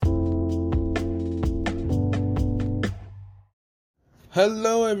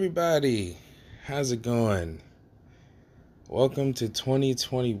Hello, everybody. How's it going? Welcome to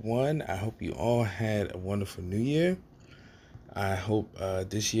 2021. I hope you all had a wonderful new year. I hope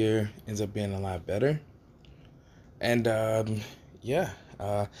this year ends up being a lot better. And yeah,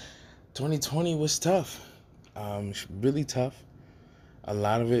 uh, 2020 was tough. Really tough. A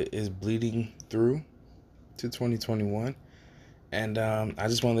lot of it is bleeding through to 2021. And I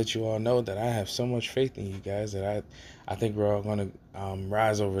just want to let you all know that I have so much faith in you guys that I think we're all going to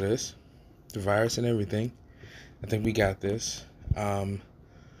rise over this, the virus and everything. I think we got this. But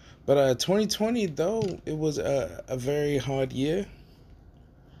 2020, though, it was a very hard year.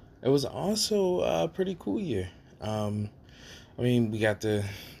 It was also a pretty cool year. I mean, we got to,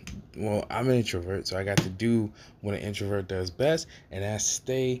 well, I'm an introvert, so I got to do what an introvert does best, and that's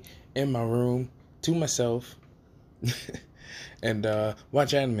stay in my room to myself and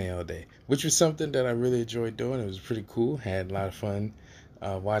watch anime all day, which was something that I really enjoyed doing. It was pretty cool. Had a lot of fun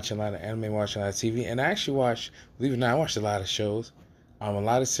watching a lot of anime, watching a lot of TV, and I actually watched, believe it or not, I watched a lot of shows, a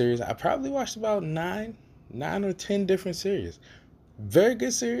lot of series. I probably watched about nine or 10 different series. Very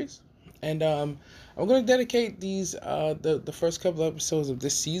good series, and I'm going to dedicate these the first couple of episodes of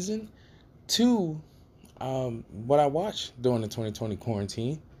this season to what I watched during the 2020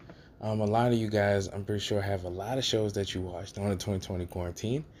 quarantine. A lot of you guys, I'm pretty sure, have a lot of shows that you watched during the 2020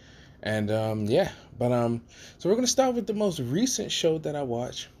 quarantine. And yeah, but so we're gonna start with the most recent show that I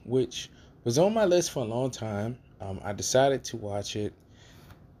watched, which was on my list for a long time. I decided to watch it,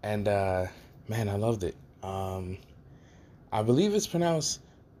 and man, I loved it. I believe it's pronounced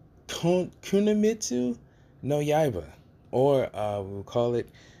Kunamitsu no Yaiba, or we'll call it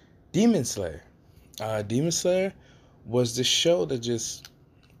Demon Slayer. Demon Slayer was the show that just,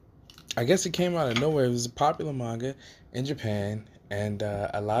 I guess it came out of nowhere. It was a popular manga in Japan, and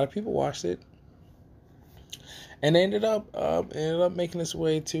a lot of people watched it, and it ended up making its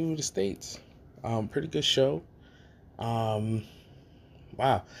way to the States. Pretty good show. Um,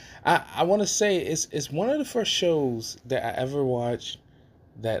 wow, I want to say it's one of the first shows that I ever watched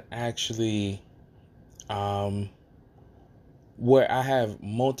that actually um, where I have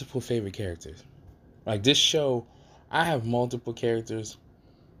multiple favorite characters. Like this show, I have multiple characters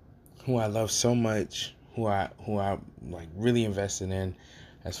who I love so much, who I like really invested in,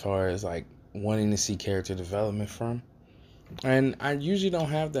 as far as like wanting to see character development from. And I usually don't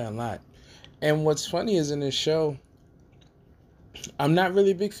have that a lot. And what's funny is in this show, I'm not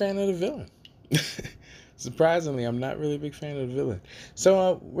really a big fan of the villain. Surprisingly, I'm not really a big fan of the villain.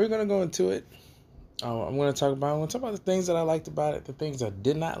 So we're gonna go into it. I'm gonna talk about the things that I liked about it, the things I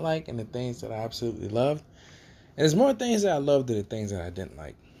did not like, and the things that I absolutely loved. And there's more things that I loved than the things that I didn't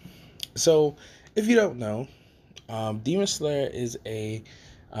like. So, if you don't know, Demon Slayer is a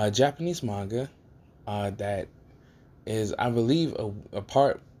Japanese manga that is, I believe, a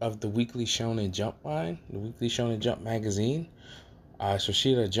part of the Weekly Shonen Jump line, the Weekly Shonen Jump magazine,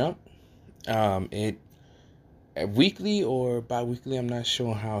 Shoshida Jump. It weekly or bi-weekly, I'm not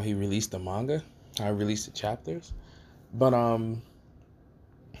sure how he released the manga, how he released the chapters, but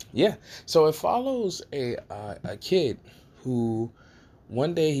yeah. So it follows a kid who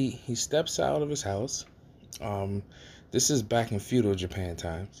one day he steps out of his house. Um, this is back in feudal Japan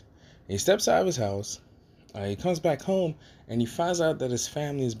times. He steps out of his house. He comes back home and he finds out that his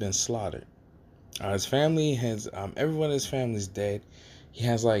family has been slaughtered. His family has everyone in his family is dead. He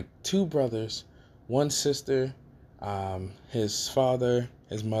has like two brothers, one sister, his father,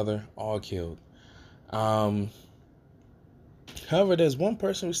 his mother, all killed. Um, However, there's one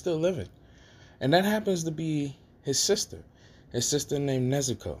person who's still living, and that happens to be his sister. His sister named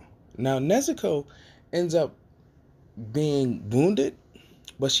Nezuko. Now Nezuko ends up being wounded,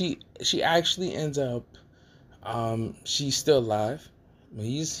 but she actually ends up she's still alive. But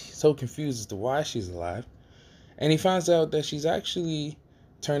he's so confused as to why she's alive, and he finds out that she's actually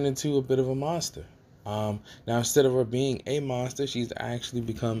turned into a bit of a monster. Now instead of her being a monster, she's actually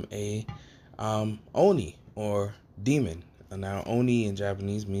become a oni, or demon. Now oni in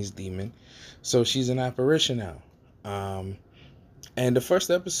Japanese means demon, so she's an apparition now. And the first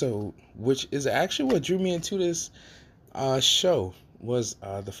episode, which is actually what drew me into this show, was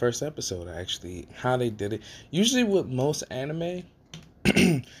the first episode. Actually, how they did it. Usually with most anime,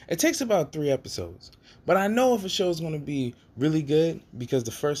 it takes about 3 episodes. But I know if a show is going to be really good because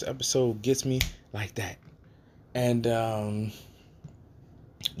the first episode gets me like that. And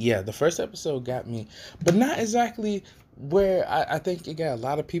yeah, the first episode got me, but not exactly where I think it got a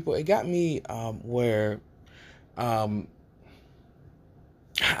lot of people. It got me where um,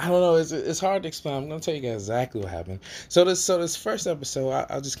 I don't know. It's hard to explain. I'm gonna tell you guys exactly what happened. So this first episode,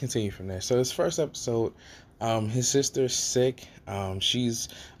 I'll just continue from there. So this first episode, his sister's sick. She's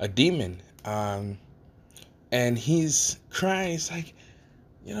a demon. And he's crying. He's like,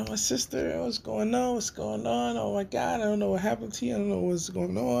 my sister, what's going on? What's going on? Oh my God, I don't know what happened to you. I don't know what's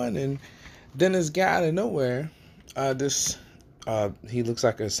going on. And then this guy out of nowhere, he looks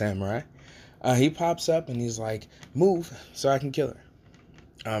like a samurai. He pops up and he's like, move so I can kill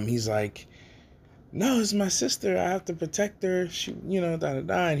her. He's like, no, it's my sister. I have to protect her. She, da da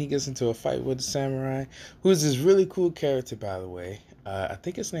da. And he gets into a fight with the samurai, who's this really cool character, by the way. I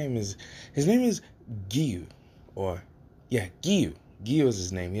think his name is Giyu, or yeah, Giyu. Giyu is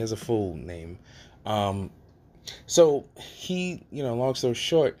his name. He has a full name. So he, long story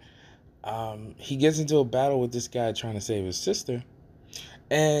short, he gets into a battle with this guy trying to save his sister,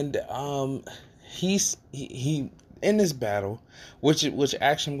 and he in this battle, which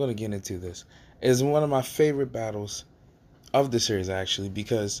actually I'm going to get into this, is one of my favorite battles of the series, actually,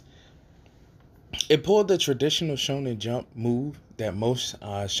 because it pulled the traditional shonen jump move that most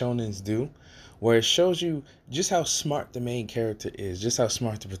shonens do, where it shows you just how smart the main character is, just how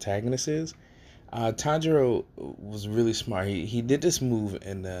smart the protagonist is. Tanjiro was really smart. He did this move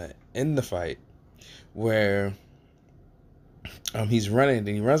in the fight where he's running and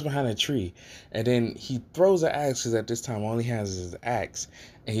he runs behind a tree, and then he throws an axe, because at this time all he has is his axe,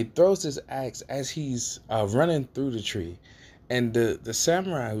 and he throws his axe as he's running through the tree, and the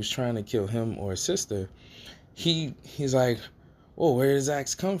samurai who's trying to kill him or his sister, he's like, "Oh, where did his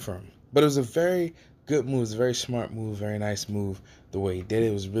axe come from?" But it was a very good move, it was a very smart move, very nice move. The way he did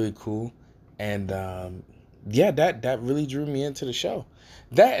it was really cool, and yeah, that really drew me into the show.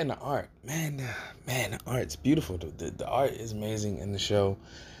 That and the art, man, the art's beautiful. The art is amazing in the show.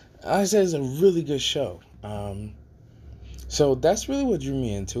 I said it's a really good show. So that's really what drew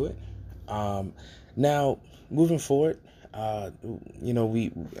me into it. Now, moving forward,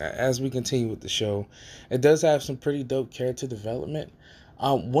 we as we continue with the show, it does have some pretty dope character development.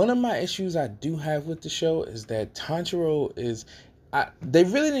 One of my issues I do have with the show is that Tanjiro is, they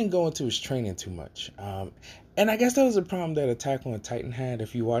really didn't go into his training too much. And I guess that was a problem that Attack on Titan had.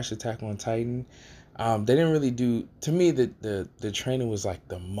 If you watch Attack on Titan, they didn't really do, to me, the training was like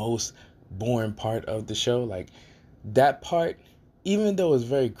the most boring part of the show. Like, that part, even though it was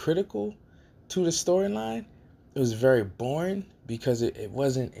very critical to the storyline, it was very boring because it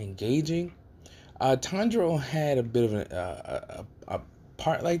wasn't engaging. Tanjiro had a bit of a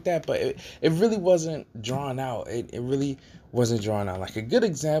part like that, but it really wasn't drawn out. It really wasn't drawn out. Like, a good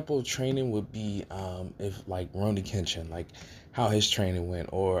example of training would be if, like, Rurouni Kenshin, like how his training went,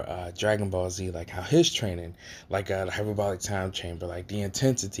 or Dragon Ball Z, like how his training, like the hyperbolic time chamber, like the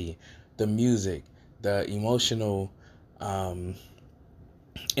intensity, the music, the emotional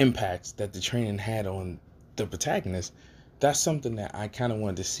impacts that the training had on the protagonist. That's something that I kind of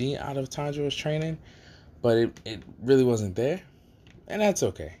wanted to see out of Tanjiro's training, but it really wasn't there, and that's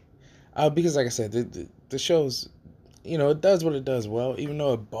okay. Because, like I said, the show's, it does what it does well, even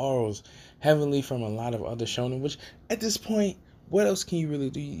though it borrows heavily from a lot of other shonen, which at this point, what else can you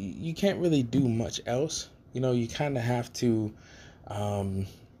really do? You can't really do much else. You kind of have to, borrow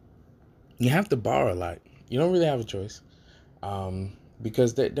a lot. You don't really have a choice.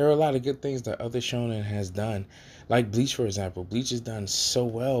 Because there are a lot of good things that other shonen has done, like Bleach, for example. Bleach has done so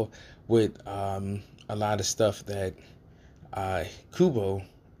well with a lot of stuff that Kubo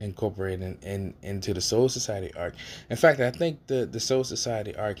incorporated into the Soul Society arc. In fact, I think the Soul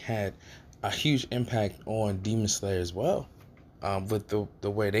Society arc had a huge impact on Demon Slayer as well, with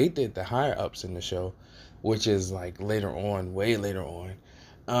the way they did the higher ups in the show, which is like later on, way later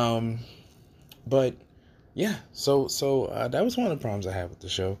on. But yeah, so that was one of the problems I had with the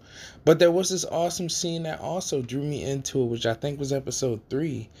show. But there was this awesome scene that also drew me into it, which I think was episode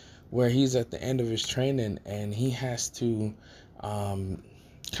 3, where he's at the end of his training and he has to, kind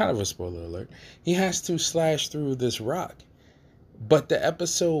of a spoiler alert, he has to slash through this rock. But the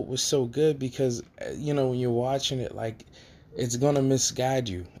episode was so good because, when you're watching it, like, it's going to misguide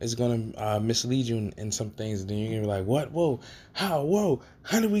you. It's going to mislead you in some things. And then you're going to be like, what? Whoa,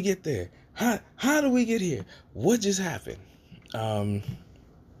 how did we get there? How did we get here? What just happened?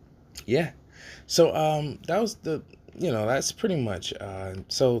 Yeah. So that was that's pretty much.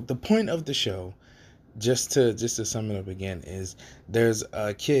 So the point of the show, just to sum it up again, is there's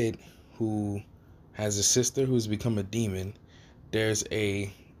a kid who has a sister who's become a demon. There's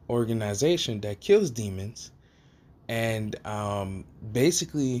a organization that kills demons, and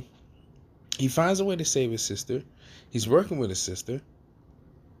basically he finds a way to save his sister. He's working with his sister.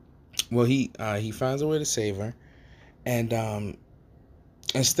 Well, he finds a way to save her, and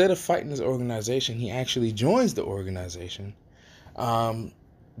instead of fighting this organization, he actually joins the organization.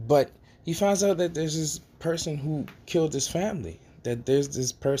 But he finds out that there's this person who killed his family. That there's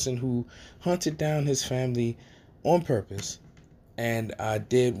this person who hunted down his family on purpose and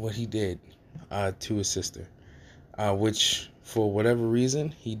did what he did to his sister, which for whatever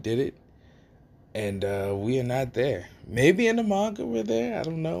reason he did it, and we are not there. Maybe in the manga we're there, I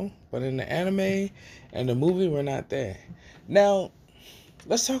don't know, but in the anime and the movie we're not there. Now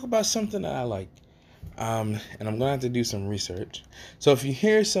let's talk about something that I like, and I'm gonna have to do some research. So if you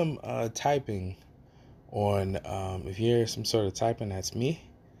hear some typing on, if you hear some sort of typing, that's me.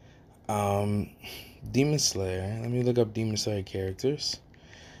 Um, Demon Slayer. Let me look up Demon Slayer characters.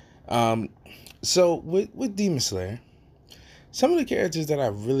 Um, so with Demon Slayer, some of the characters that I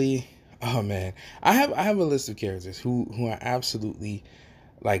really, oh man, I have a list of characters who I absolutely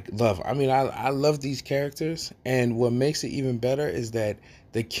like love. I mean, I love these characters, and what makes it even better is that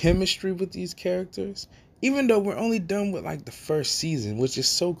the chemistry with these characters, even though we're only done with like the first season, which is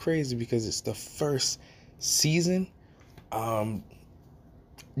so crazy because it's the first season. Um,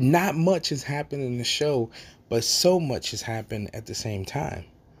 Not much has happened in the show, but so much has happened at the same time.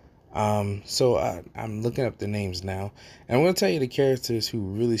 I'm looking up the names now, and I'm gonna tell you the characters who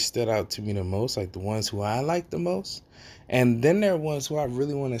really stood out to me the most, like the ones who I like the most, and then there are ones who I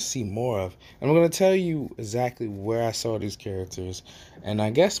really want to see more of. And I'm gonna tell you exactly where I saw these characters, and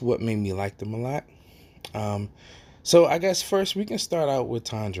I guess what made me like them a lot. Um, so I guess first we can start out with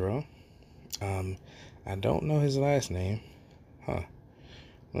Tanjiro. Um, I don't know his last name, huh?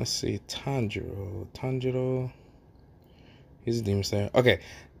 Let's see, Tanjiro. He's a demon slayer. Okay.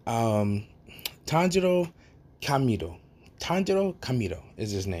 Um, Tanjiro Kamito. Tanjiro Kamito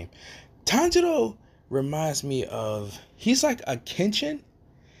is his name. Tanjiro reminds me of, he's like a Kenshin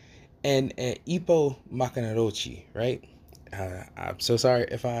and an Ippo Makanarochi, right? I'm so sorry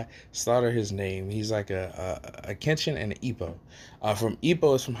if I slaughter his name. He's like a Kenshin and an Ippo. From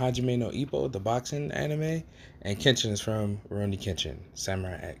Ippo is from Hajime no Ippo, the boxing anime, and Kenshin is from Rurouni Kenshin,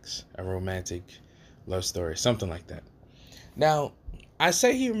 Samurai X, a romantic love story, something like that. Now, I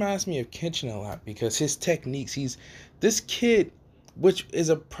say he reminds me of Kenshin a lot because his techniques, he's this kid, which is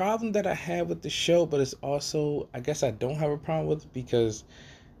a problem that I have with the show, but it's also, I guess I don't have a problem with it because,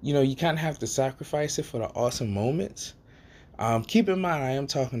 you kind of have to sacrifice it for the awesome moments. Keep in mind, I am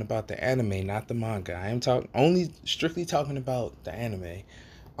talking about the anime, not the manga. I am only strictly talking about the anime.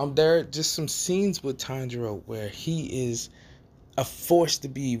 There are just some scenes with Tanjiro where he is a force to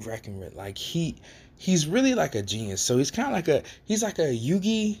be reckoned with. Like he's really like a genius. So he's kind of like he's like a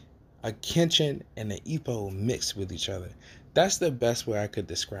Yugi, a Kenshin, and an Ippo mixed with each other. That's the best way I could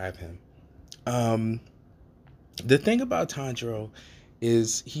describe him. Um, the thing about Tanjiro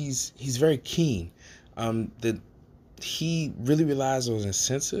is he's very keen. The He really relies on his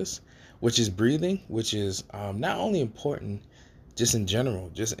senses, which is breathing, which is not only important just in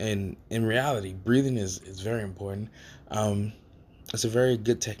general, just in reality. Breathing is very important. Um, it's a very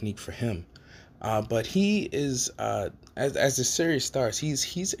good technique for him. But he is as the series starts,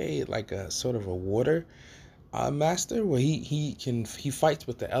 he's a like a sort of a water master where he fights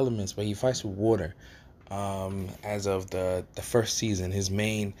with the elements, but he fights with water. As of the first season, his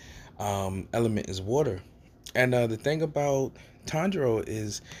main element is water. And the thing about Tanjiro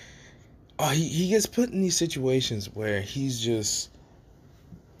is, he gets put in these situations where he's just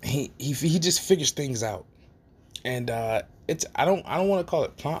he just figures things out, and it's I don't want to call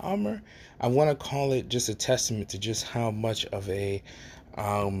it plot armor. I want to call it just a testament to just how much of a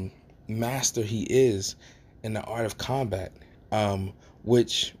master he is in the art of combat.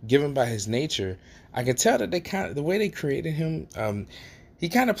 Which, given by his nature, I can tell that the way they created him, he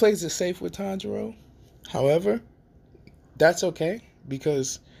kind of plays it safe with Tanjiro. However, that's okay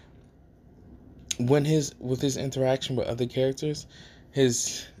because with his interaction with other characters,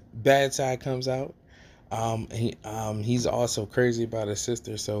 his bad side comes out. He's also crazy about his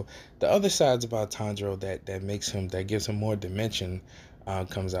sister. So the other sides about Tanjiro that gives him more dimension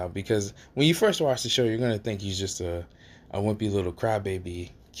comes out, because when you first watch the show, you're gonna think he's just a wimpy little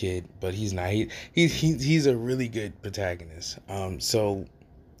crybaby kid, but he's not. He's a really good protagonist.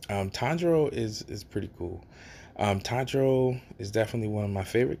 Tanjiro is pretty cool. Tanjiro is definitely one of my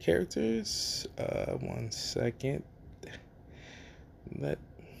favorite characters. One second.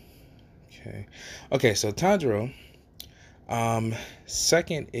 Okay. Okay, so Tanjiro.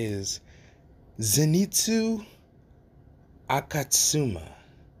 Second is Zenitsu Akatsuma.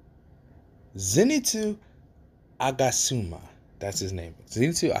 Zenitsu Agasuma. That's his name.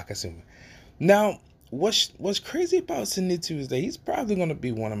 Zenitsu Akasuma. Now, what's crazy about Zenitsu is that he's probably going to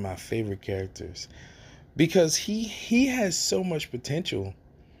be one of my favorite characters because he has so much potential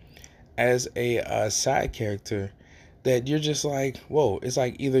as a side character that you're just like, whoa, it's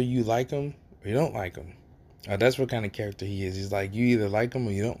like either you like him or you don't like him. That's what kind of character he is. He's like, you either like him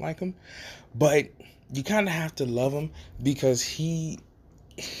or you don't like him, but you kind of have to love him because he's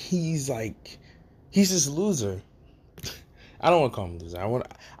like, he's this loser. I don't want to call him a loser.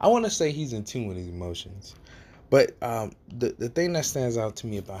 I want to say he's in tune with his emotions. But the thing that stands out to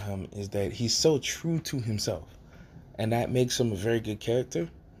me about him is that he's so true to himself, and that makes him a very good character.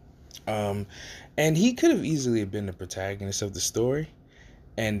 Um, and he could have easily been the protagonist of the story,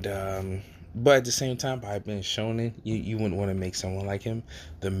 and but at the same time, by being shonen, you wouldn't want to make someone like him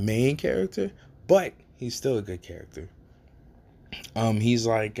the main character, but he's still a good character. He's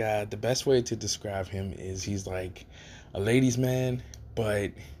like the best way to describe him is he's like a ladies' man,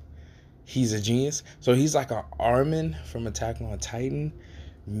 but he's a genius. So he's like a Armin from Attack on Titan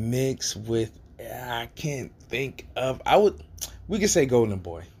mixed with I can't think of we could say Golden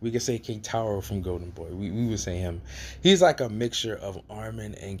Boy. We could say Keitaro from Golden Boy. We would say him. He's like a mixture of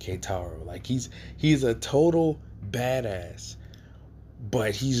Armin and Keitaro. Like he's a total badass,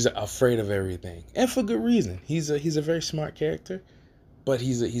 but he's afraid of everything. And for good reason. He's a very smart character, but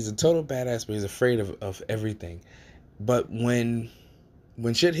he's a total badass, but he's afraid of everything. But when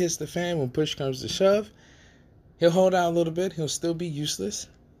shit hits the fan, when push comes to shove, he'll hold out a little bit. He'll still be useless.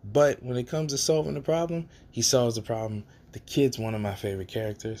 But when it comes to solving the problem, he solves the problem. The kid's one of my favorite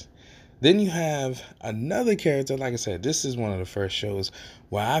characters. Then you have another character. Like I said, this is one of the first shows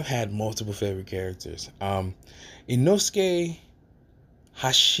where I've had multiple favorite characters. Inosuke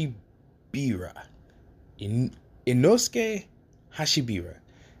Hashibira. Inosuke Hashibira.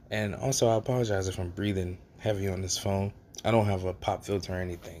 And also, I apologize if I'm breathing heavy on this phone. I don't have a pop filter or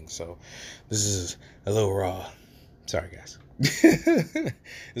anything, so this is a little raw. Sorry, guys. It's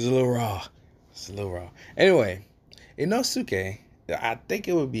a little raw. It's a little raw. Anyway, Inosuke, I think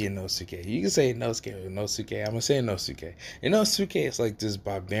it would be Inosuke. You can say Inosuke or Inosuke. I'm going to say Inosuke. Inosuke is like this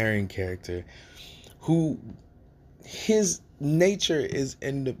barbarian character who his nature is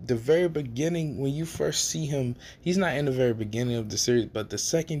in the very beginning. When you first see him, he's not in the very beginning of the series, but the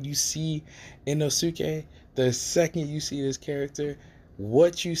second you see Inosuke, the second you see this character,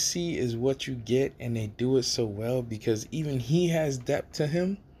 what you see is what you get, and they do it so well because even he has depth to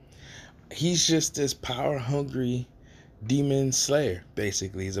him. He's just this power hungry demon slayer,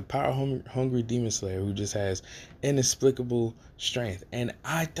 basically. He's a power hungry demon slayer who just has inexplicable strength, and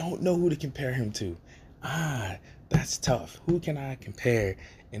I don't know who to compare him to. That's tough. Who can I compare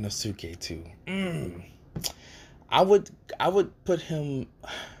Inosuke to? I would put him.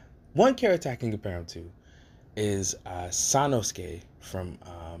 One character I can compare him to is Sanosuke from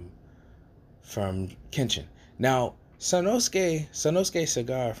Kenshin. Now, Sanosuke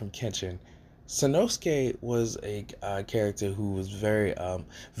Sagara from Kenshin. Sanosuke was a character who was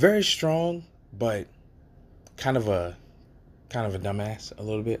very strong, but kind of a dumbass, a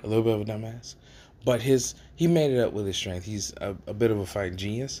little bit of a dumbass. But he made it up with his strength. He's a bit of a fighting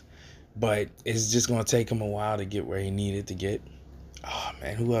genius, but it's just gonna take him a while to get where he needed to get. Oh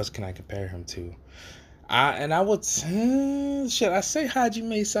man, who else can I compare him to? I would should I say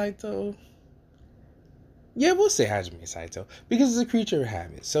Hajime Saito? Yeah, we'll say Hajime Saito because it's a creature of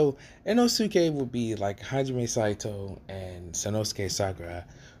habit. So Inosuke would be like Hajime Saito and Sanosuke Sakura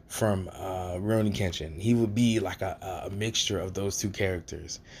from Rurouni Kenshin. He would be like a mixture of those two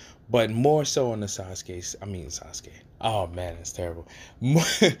characters, but more so on the Sasuke. Oh man, it's terrible.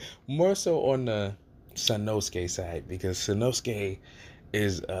 More so on the Sanosuke side because Sanosuke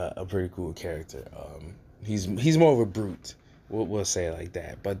is a pretty cool character. He's more of a brute. We'll say it like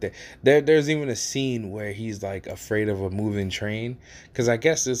that. But there's even a scene where he's like afraid of a moving train. Because I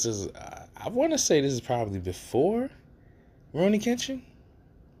guess this is, I want to say this is probably before Rurouni Kenshin.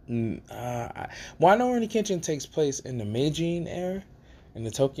 Well, I know Rurouni Kenshin takes place in the Meijin era, in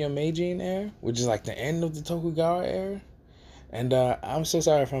the Tokyo Meijin era, which is like the end of the Tokugawa era. And I'm so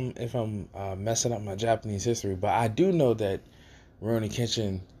sorry if I'm messing up my Japanese history, but I do know that Rurouni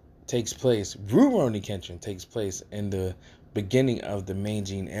Kenshin takes place in the beginning of the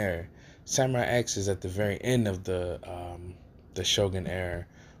Meijin era. Samurai X is at the very end of the Shogun era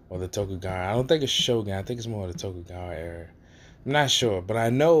or the Tokugawa. I don't think it's Shogun. I think it's more the Tokugawa era. I'm not sure, but I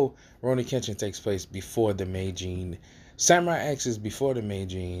know Rurouni Kenshin takes place before the Meijin. Samurai X is before the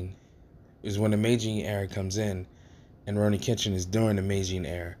Meijin, is when the Meijin era comes in, and Rurouni Kenshin is during the Meijin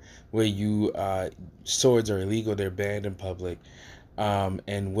era, where swords are illegal, they're banned in public,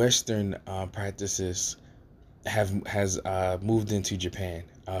 and Western practices has moved into Japan.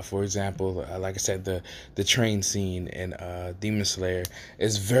 For example, like I said, the train scene in Demon Slayer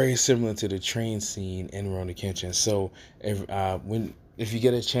is very similar to the train scene in Rurouni Kenshin. So if you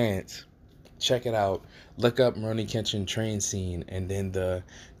get a chance, check it out. Look up Rurouni Kenshin train scene and then the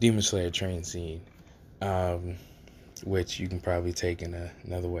Demon Slayer train scene, um, which you can probably take in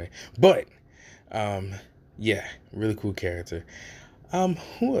another way. But um, yeah, really cool character.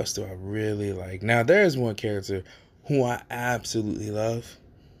 Who else do I really like? Now there is one character who I absolutely love.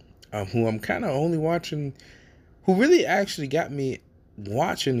 Who I'm kind of only watching. Who really actually got me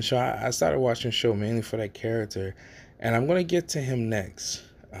watching the show. I started watching the show mainly for that character, and I'm gonna get to him next.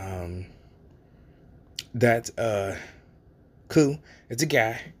 That's cool. It's a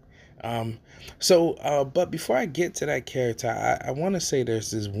guy. Um, but before I get to that character, I want to say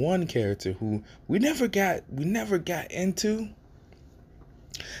there's this one character who we never got into.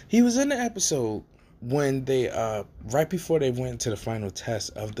 He was in the episode when they right before they went to the final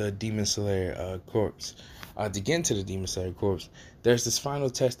test of the Demon Slayer corpse. To get into the Demon Slayer corpse, there's this final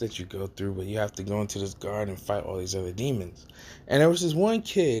test that you go through, but you have to go into this garden and fight all these other demons. And there was this one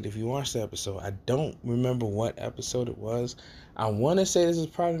kid, if you watch the episode, I don't remember what episode it was. I want to say this is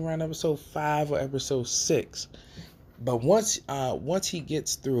probably around episode 5 or episode 6. But once he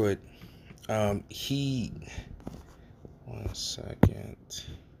gets through it, he 1 second.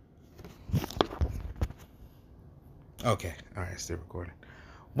 Okay, all right, still recording.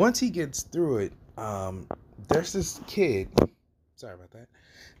 Once he gets through it, there's this kid. Sorry about that.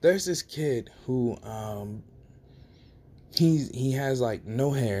 There's this kid who he has like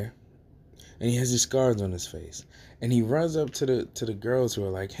no hair, and he has these scars on his face, and he runs up to the girls who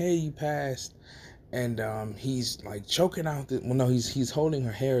are like, "Hey, you passed." And he's like choking out he's holding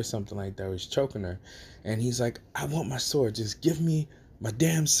her hair or something like that, or he's choking her, and he's like, "I want my sword, just give me my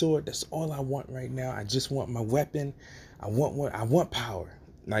damn sword, that's all I want right now, I just want my weapon, I want power."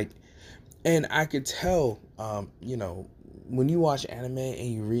 Like, and I could tell, when you watch anime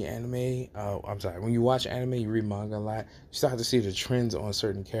and you read anime, when you watch anime, you read manga a lot, you start to see the trends on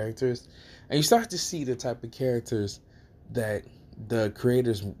certain characters, and you start to see the type of characters that the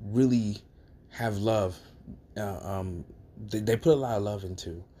creators really have love. They put a lot of love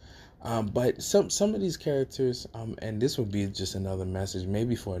into. But some of these characters, and this would be just another message,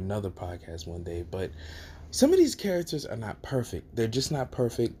 maybe for another podcast one day. But some of these characters are not perfect. They're just not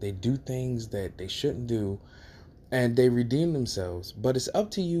perfect. They do things that they shouldn't do, and they redeem themselves. But it's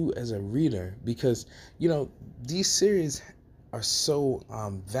up to you as a reader, because these series are so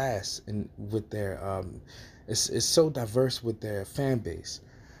vast and with their it's so diverse with their fan base.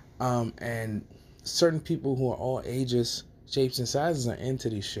 And certain people who are all ages, shapes, and sizes are into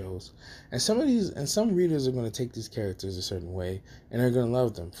these shows, and some readers are going to take these characters a certain way, and they're going to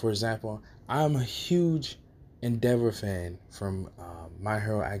love them. For example, I'm a huge Endeavor fan from My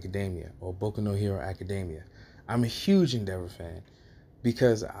Hero Academia, or Boku no Hero Academia. I'm a huge Endeavor fan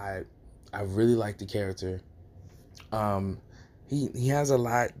because I really like the character. He has a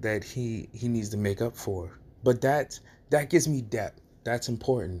lot that he needs to make up for, but that gives me depth. That's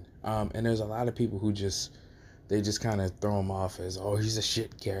important. And there's a lot of people who just kind of throw him off as, oh, he's a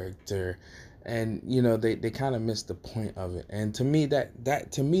shit character, and they kind of miss the point of it. And to me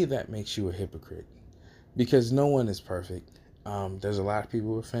that makes you a hypocrite, because no one is perfect. There's a lot of people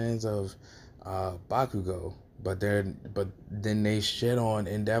who are fans of Bakugo, but then they shit on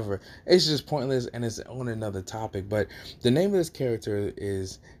Endeavor. It's just pointless, and it's on another topic. But the name of this character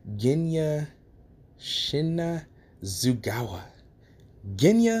is Genya Shina Zugawa.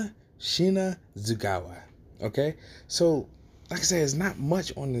 Genya Shina Zugawa. Okay? So, like I said, it's not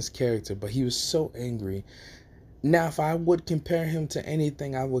much on this character, but he was so angry. Now, if I would compare him to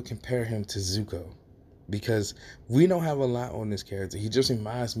anything, I would compare him to Zuko, because we don't have a lot on this character. He just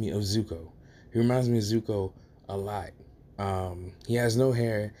reminds me of Zuko. He reminds me of Zuko a lot. He has no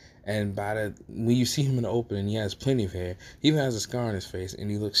hair, and when you see him in the opening, he has plenty of hair. He even has a scar on his face, and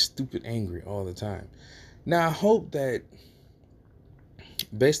he looks stupid angry all the time. Now, I hope that,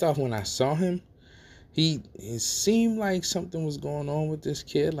 based off when I saw him, it seemed like something was going on with this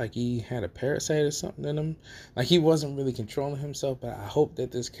kid, like he had a parasite or something in him, like he wasn't really controlling himself. But I hope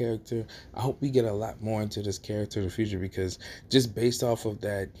that I hope we get a lot more into this character in the future, because just based off of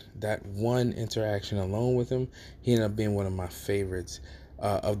that one interaction alone with him, he ended up being one of my favorites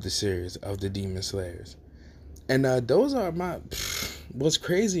of the series of the Demon Slayers. And what's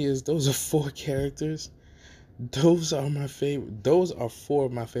crazy is those are 4 characters. Those are my favorite. Those are 4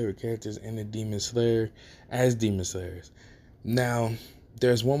 of my favorite characters in the Demon Slayer as Demon Slayers. Now,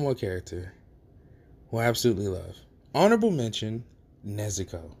 there's one more character who I absolutely love. Honorable mention,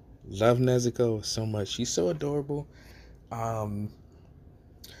 Nezuko. Love Nezuko so much. She's so adorable. Um,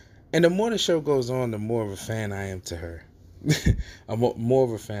 and the more the show goes on, the more of a fan I am to her. I'm more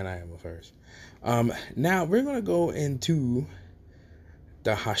of a fan I am of hers. Now we're gonna go into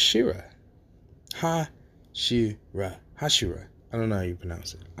the Hashira. Hashira. Hashira. I don't know how you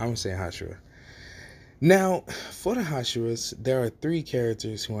pronounce it. I'm gonna say Hashira. Now, for the Hashiras, there are three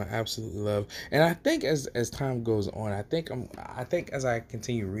characters who I absolutely love, and I think as time goes on, I think as I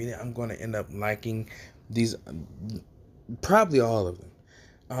continue reading, I'm going to end up liking these, probably all of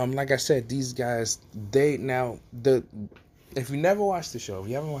them. Like I said, these guys, if you never watched the show, if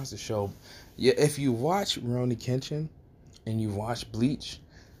you haven't watched the show, yeah, if you watch Rurouni Kenshin and you watch Bleach,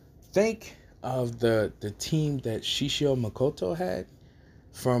 think of the team that Shishio Makoto had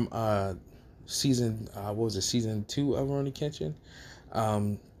from season what was it, season 2 of Rurouni Kenshin.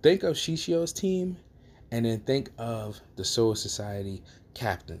 Think of Shishio's team, and then think of the Soul Society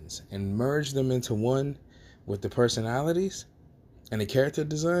captains, and merge them into one with the personalities and the character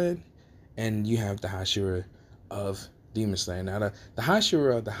design, and you have the Hashira of Demon Slayer. Now the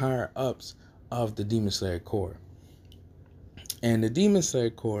Hashira are the higher ups of the Demon Slayer Corps, and the Demon Slayer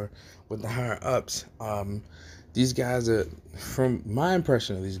Corps with the higher ups. These guys are, from my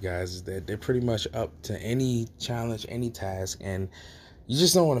impression of these guys, is that they're pretty much up to any challenge, any task, and you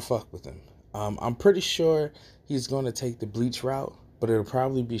just don't want to fuck with them. I'm pretty sure he's going to take the Bleach route, but it'll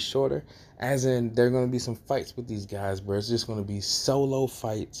probably be shorter, as in there are going to be some fights with these guys where it's just going to be solo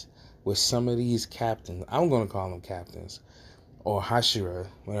fights with some of these captains. I'm going to call them captains, or Hashira,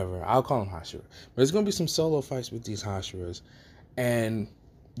 whatever. I'll call them Hashira. But there's going to be some solo fights with these Hashiras, and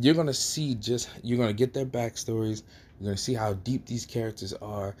you're going to get their backstories. You're going to see how deep these characters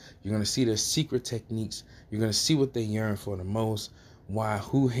are. You're going to see their secret techniques. You're going to see what they yearn for the most. Why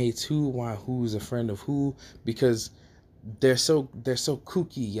who hates who, why who's a friend of who, because they're so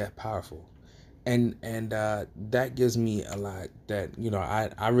kooky yet powerful. And that gives me a lot that,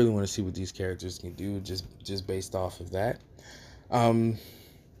 I really want to see what these characters can do just based off of that.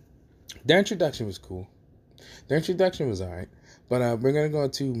 Their introduction was cool. Their introduction was alright. But we're going to go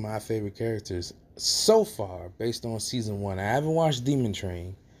to my favorite characters so far based on season 1. I haven't watched Demon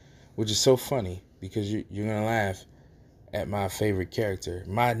Train, which is so funny because you're going to laugh at my favorite character,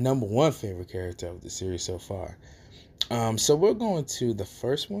 my number one favorite character of the series so far. So we're going to the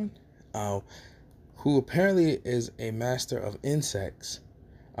first one, who apparently is a master of insects.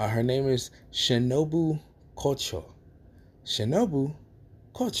 Her name is Shinobu Kocho. Shinobu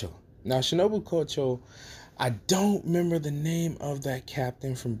Kocho. Now, Shinobu Kocho, I don't remember the name of that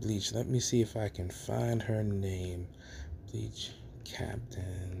captain from Bleach. Let me see if I can find her name. Bleach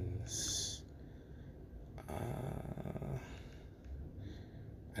captains.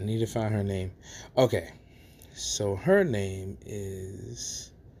 I need to find her name. Okay. So her name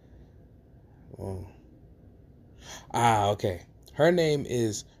is... okay. Her name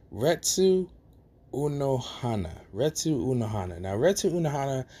is Retsu Unohana. Retsu Unohana. Now, Retsu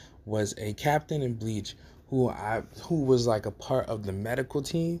Unohana was a captain in Bleach who was like a part of the medical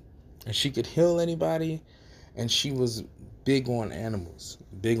team, and she could heal anybody, and she was big on animals,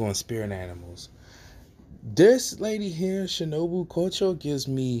 big on spirit animals. This lady here, Shinobu Kocho, gives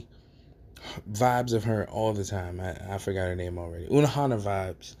me vibes of her all the time. I forgot her name already. Unohana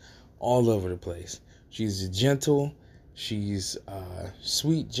vibes all over the place. She's gentle, she's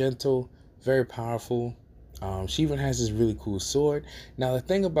sweet, gentle, very powerful. She even has this really cool sword. Now, the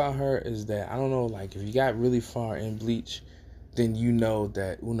thing about her is that, I don't know, like, if you got really far in Bleach, then you know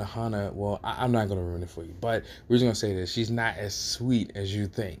that Unohana, well, I'm not going to ruin it for you, but we're just going to say this. She's not as sweet as you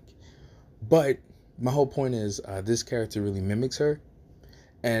think. But my whole point is, this character really mimics her,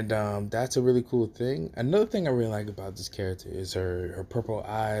 and that's a really cool thing. Another thing I really like about this character is her purple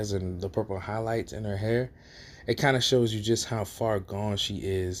eyes and the purple highlights in her hair. It kind of shows you just how far gone she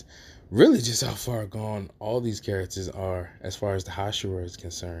is. Really just how far gone all these characters are as far as the Hashira is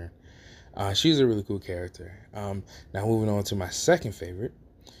concerned. She's a really cool character. Now moving on to my second favorite.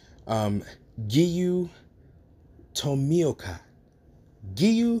 Giyu Tomioka.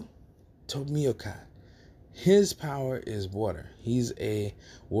 Giyu Tomioka. His power is water. He's a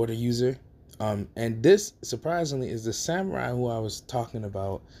water user. And this, surprisingly, is the samurai who I was talking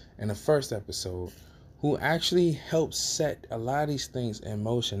about in the first episode, who actually helps set a lot of these things in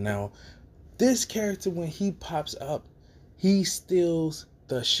motion. Now, this character, when he pops up, he steals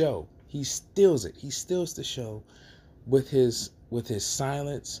the show. He steals it. He steals the show with his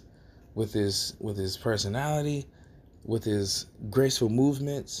silence, with his personality, with his graceful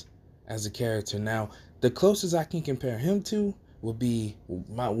movements as a character. Now, the closest I can compare him to would be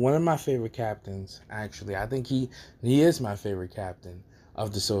one of my favorite captains, actually. I think he is my favorite captain,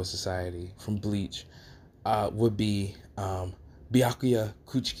 of the Soul Society from Bleach would be Byakuya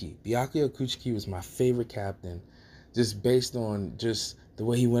Kuchiki. Byakuya Kuchiki was my favorite captain, just based on just the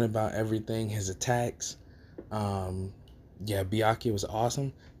way he went about everything, his attacks. Yeah, Byakuya was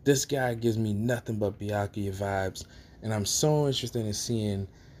awesome. This guy gives me nothing but Byakuya vibes, and I'm so interested in seeing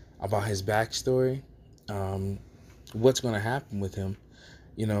about his backstory, what's going to happen with him,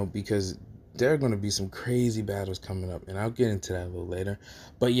 because there are going to be some crazy battles coming up, and I'll get into that a little later.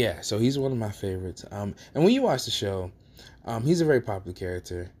 But yeah, so he's one of my favorites. And when you watch the show, he's a very popular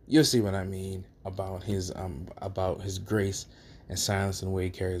character. You'll see what I mean about his grace and silence and the way he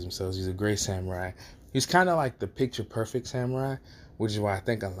carries himself. He's a great samurai. He's kind of like the picture perfect samurai, which is why I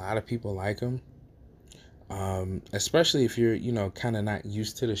think a lot of people like him. Especially if you're, kind of not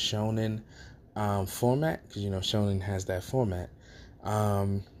used to the shonen format, because shonen has that format.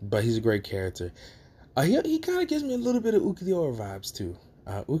 But he's a great character. He kind of gives me a little bit of Ukiura vibes too.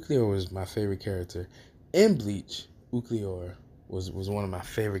 Ukiura was my favorite character in Bleach. Ukiura was one of my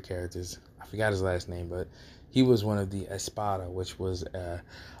favorite characters. I forgot his last name, but he was one of the Espada, which was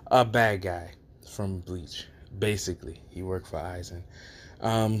a bad guy from Bleach. Basically, he worked for Aizen.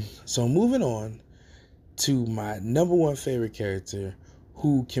 So moving on to my number one favorite character,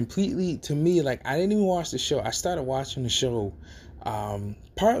 who completely, to me, like, I didn't even watch the show. I started watching the show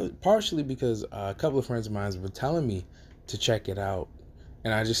partially because a couple of friends of mine were telling me to check it out,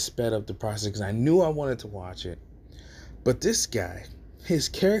 and I just sped up the process because I knew I wanted to watch it. But this guy, his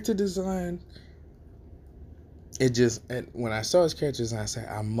character design, and when I saw his character design, I said,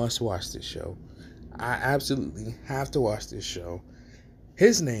 I must watch this show. I absolutely have to watch this show.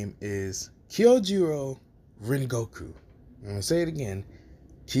 His name is Kyojuro Rengoku. I'm going to say it again.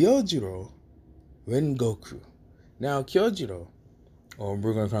 Kyojuro Rengoku. Now, Kyojuro, or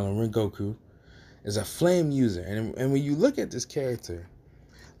we're going to call him Rengoku, is a flame user. And when you look at this character,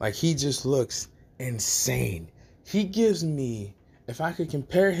 like, he just looks insane. He gives me, if I could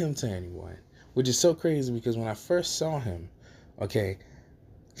compare him to anyone, which is so crazy because when I first saw him, okay,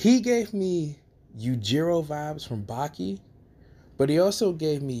 he gave me Yujiro vibes from Baki, but he also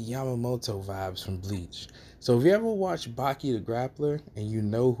gave me Yamamoto vibes from Bleach. So if you ever watch Baki the Grappler and you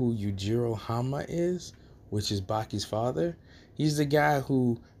know who Yujiro Hama is, which is Baki's father, he's the guy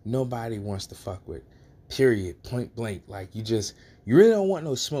who nobody wants to fuck with. Period. Point blank. Like, you really don't want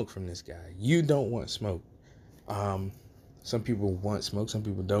no smoke from this guy. You don't want smoke. Some people want smoke, some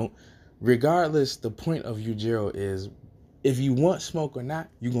people don't. Regardless, the point of Yujiro is, if you want smoke or not,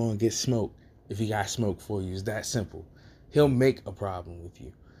 you're going to get smoke if he got smoke for you. It's that simple. He'll make a problem with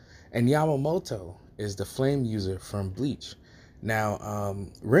you. And Yamamoto is the flame user from Bleach. Now,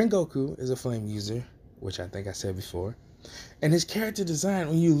 Rengoku is a flame user, which I think I said before. And his character design,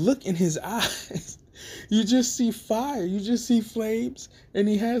 when you look in his eyes, you just see fire. You just see flames. And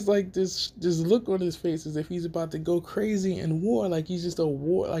he has like this look on his face as if he's about to go crazy in war. Like he's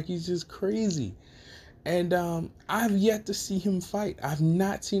just crazy. And I've yet to see him fight. I've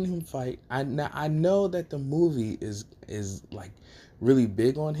not seen him fight. I know that the movie is like really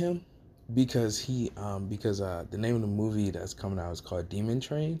big on him because the name of the movie that's coming out is called Demon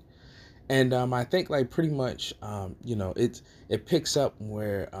Train. And I think like pretty much it picks up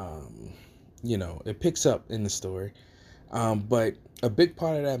where it picks up in the story. But a big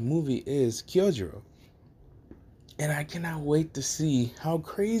part of that movie is Kyojuro. And I cannot wait to see how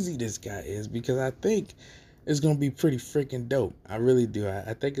crazy this guy is because I think it's going to be pretty freaking dope. I really do.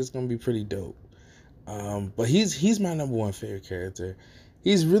 I think it's going to be pretty dope. But he's my number one favorite character.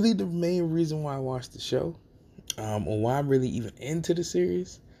 He's really the main reason why I watched the show, or why I'm really even into the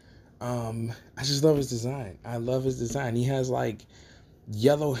series. I just love his design. I love his design. He has like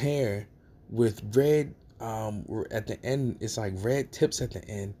yellow hair with red, at the end, it's like red tips at the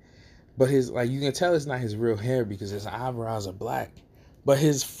end. But his, like, you can tell it's not his real hair because his eyebrows are black. But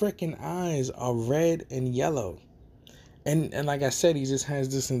his freaking eyes are red and yellow. And like I said, he just has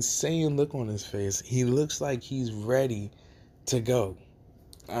this insane look on his face. He looks like he's ready to go.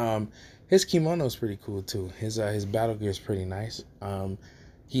 His kimono is pretty cool too. His battle gear is pretty nice.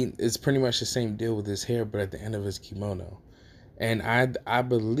 It's pretty much the same deal with his hair, but at the end of his kimono. And I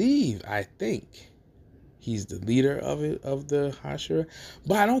think he's the leader of the Hashira,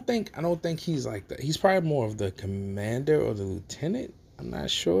 but I don't think he's like that. He's probably more of the commander or the lieutenant. I'm not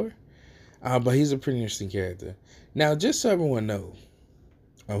sure, but he's a pretty interesting character. Now, just so everyone knows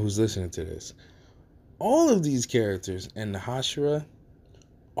who's listening to this, all of these characters in the Hashira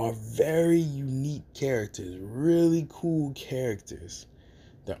are very unique characters, really cool characters.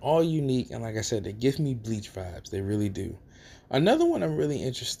 They're all unique, and like I said, they give me Bleach vibes. They really do. Another one I'm really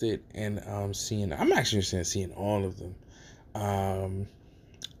interested in seeing. I'm actually interested in seeing all of them.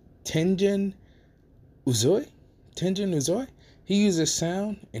 Tenjin Uzui. Tenjin Uzui. He uses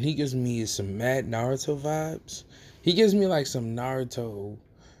sound, and he gives me some mad Naruto vibes. He gives me like some Naruto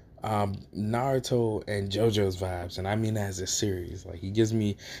and JoJo's vibes, and I mean that as a series. Like he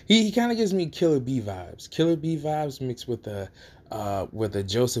kind of gives me Killer B vibes. Killer B vibes mixed with a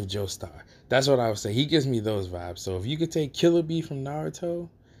Joseph Joestar. That's what I would say. He gives me those vibes. So if you could take Killer B from Naruto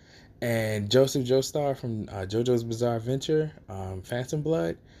and Joseph Joestar from JoJo's Bizarre Adventure, Phantom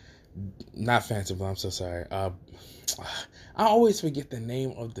Blood, not Phantom Blood. I'm so sorry. I always forget the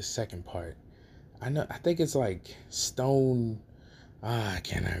name of the second part. I think it's like Stone. I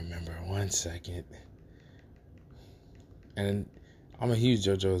cannot remember. 1 second. And I'm a huge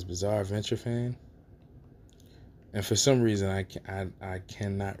JoJo's Bizarre Adventure fan, and for some reason I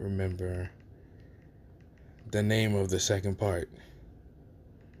cannot remember the name of the second part,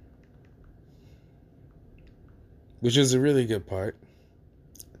 which is a really good part.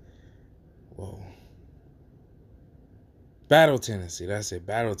 Whoa. Battle Tendency. That's it.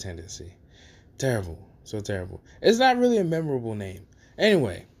 Battle Tendency. Terrible. So terrible. It's not really a memorable name.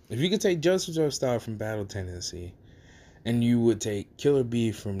 Anyway, if you could take Joseph Joestar from Battle Tendency, and you would take Killer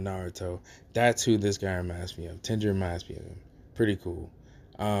B from Naruto, that's who this guy reminds me of. Tenjin reminds me of him. Pretty cool.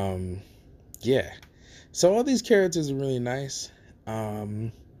 Yeah. So all these characters are really nice.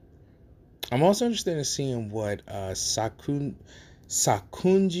 I'm also interested in seeing what Sakunji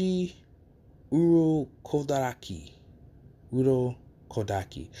Urokodaki.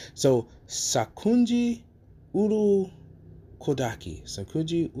 So Sakunji Urokodaki,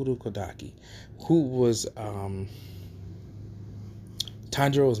 who was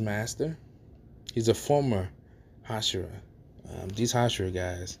Tanjiro's master. He's a former Hashira. These Hashira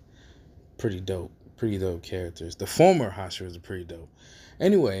guys, pretty dope characters. The former Hashiras are pretty dope.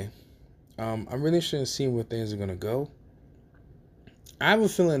 Anyway, I'm really interested in seeing where things are gonna go. I have a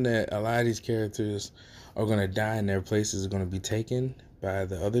feeling that a lot of these characters are gonna die and their places are gonna be taken by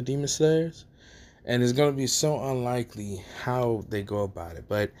the other Demon Slayers, and it's gonna be so unlikely how they go about it.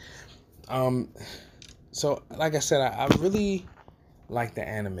 But so like I said, I really like the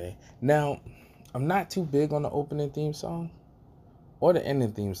anime. Now, I'm not too big on the opening theme song or the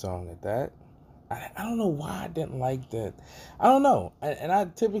ending theme song at that. I don't know why I didn't like that. I don't know.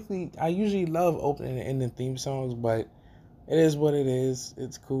 I usually love opening and ending theme songs, but it is what it is.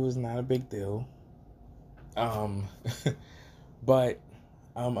 It's cool. It's not a big deal. Um, but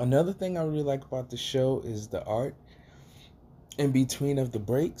another thing I really like about the show is the art in between of the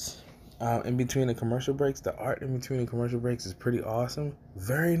breaks. In between the commercial breaks, the art in between the commercial breaks is pretty awesome.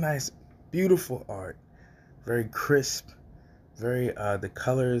 Very nice, beautiful art. Very crisp. Very the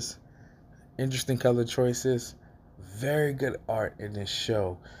colors, interesting color choices. Very good art in this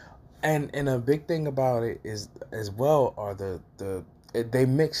show. And a big thing about it is as well are they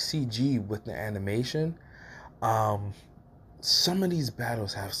mix CG with the animation. Some of these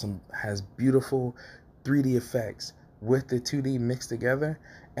battles has beautiful 3D effects with the 2D mixed together,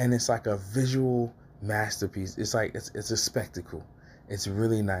 and it's like a visual masterpiece. It's like it's a spectacle. It's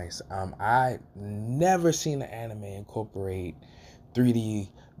really nice. I never seen an anime incorporate 3D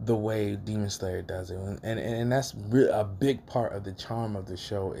the way Demon Slayer does it, and that's a big part of the charm of the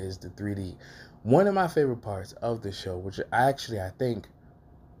show is the 3D. One of my favorite parts of the show, which I think,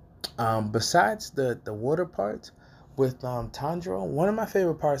 besides the water part with Tanjiro, one of my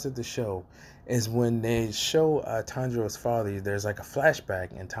favorite parts of the show is when they show Tanjiro's father. There's like a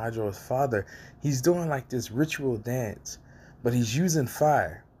flashback, and Tanjiro's father, he's doing like this ritual dance, but he's using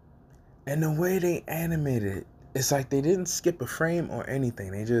fire. And the way they animated it, it's like they didn't skip a frame or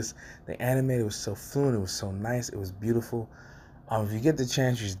anything. They animated it was so fluent. It was so nice. It was beautiful. If you get the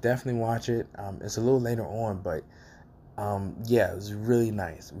chance, you should definitely watch it. It's a little later on, but yeah, it was really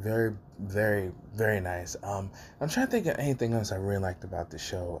nice. Very, very, very nice. I'm trying to think of anything else I really liked about the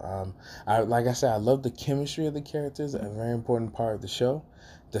show. Like I said, I love the chemistry of the characters. A very important part of the show.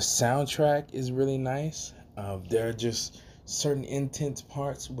 The soundtrack is really nice. There are just certain intense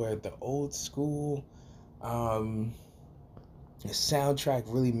parts where the old school the soundtrack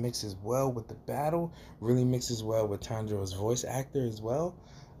really mixes well with the battle, really mixes well with Tanjiro's voice actor as well.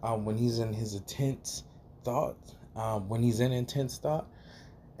 When he's in his intense thought,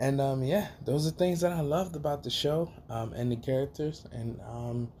 and yeah, those are things that I loved about the show and the characters, and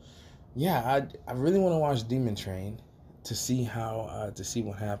yeah, I really want to watch Demon Train to see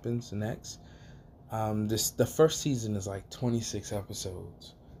what happens next. The first season is like 26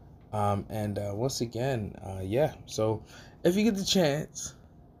 episodes. And once again, yeah. So if you get the chance,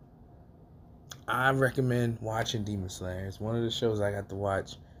 I recommend watching Demon Slayer. It's one of the shows I got to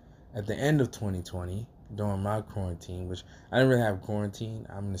watch at the end of 2020. during my quarantine, which I didn't really have quarantine.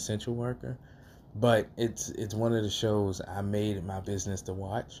 I'm an essential worker, but it's one of the shows I made it my business to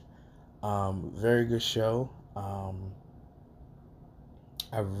watch. Very good show.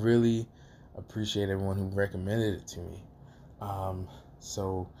 I really appreciate everyone who recommended it to me. Um,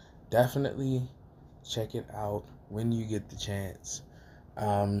 so definitely check it out when you get the chance.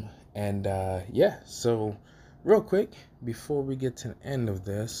 And yeah, so real quick before we get to the end of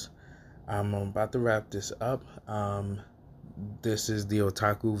this, I'm about to wrap this up. This is the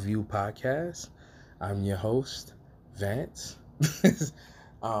Otakuview podcast. I'm your host, Vance. If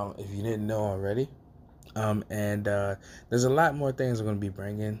you didn't know already, and there's a lot more things I'm going to be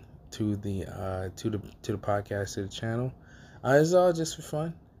bringing to the podcast, to the channel. It's all just for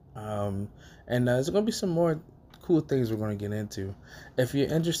fun, and there's going to be some more cool things we're going to get into. If you're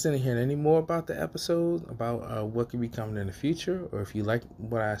interested in hearing any more about the episode, about what could be coming in the future, or if you like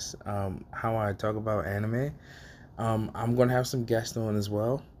what how I talk about anime, I'm going to have some guests on as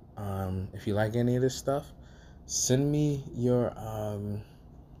well. If you like any of this stuff, send me your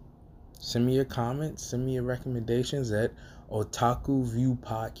comments, send me your recommendations at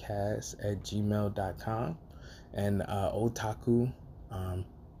otakuviewpodcast@gmail.com. And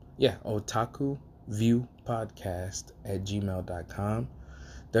otakuviewpodcast@gmail.com.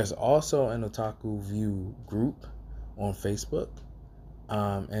 There's also an Otaku View group on Facebook.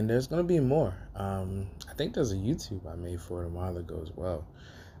 And there's going to be more. I think there's a YouTube I made for it a while ago as well.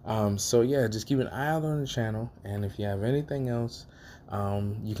 So yeah, just keep an eye out on the channel, and if you have anything else,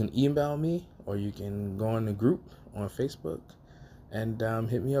 you can email me or you can go in the group on Facebook and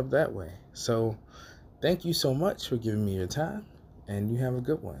hit me up that way. So thank you so much for giving me your time, and you have a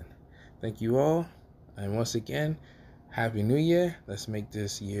good one. Thank you all, and once again, Happy New Year. Let's make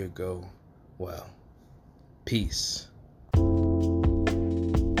this year go well. Peace.